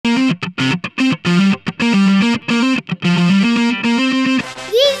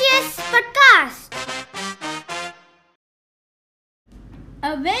Easiest podcast.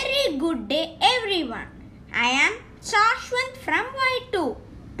 A very good day everyone. I am Sashwanth from Y2.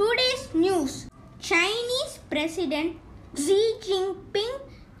 Today's news. Chinese President Xi Jinping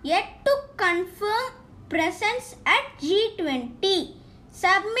yet to confirm presence at G20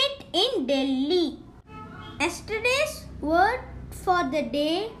 summit in Delhi. Yesterday's word for the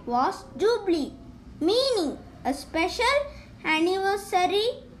day was Jubilee, meaning a special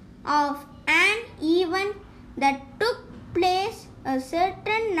anniversary of an event that took place a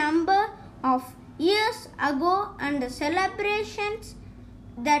certain number of years ago and the celebrations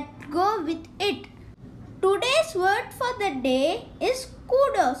that go with it. Today's word for the day is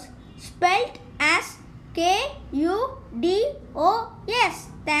kudos, spelled as Kudos.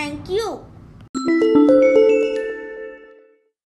 Thank you.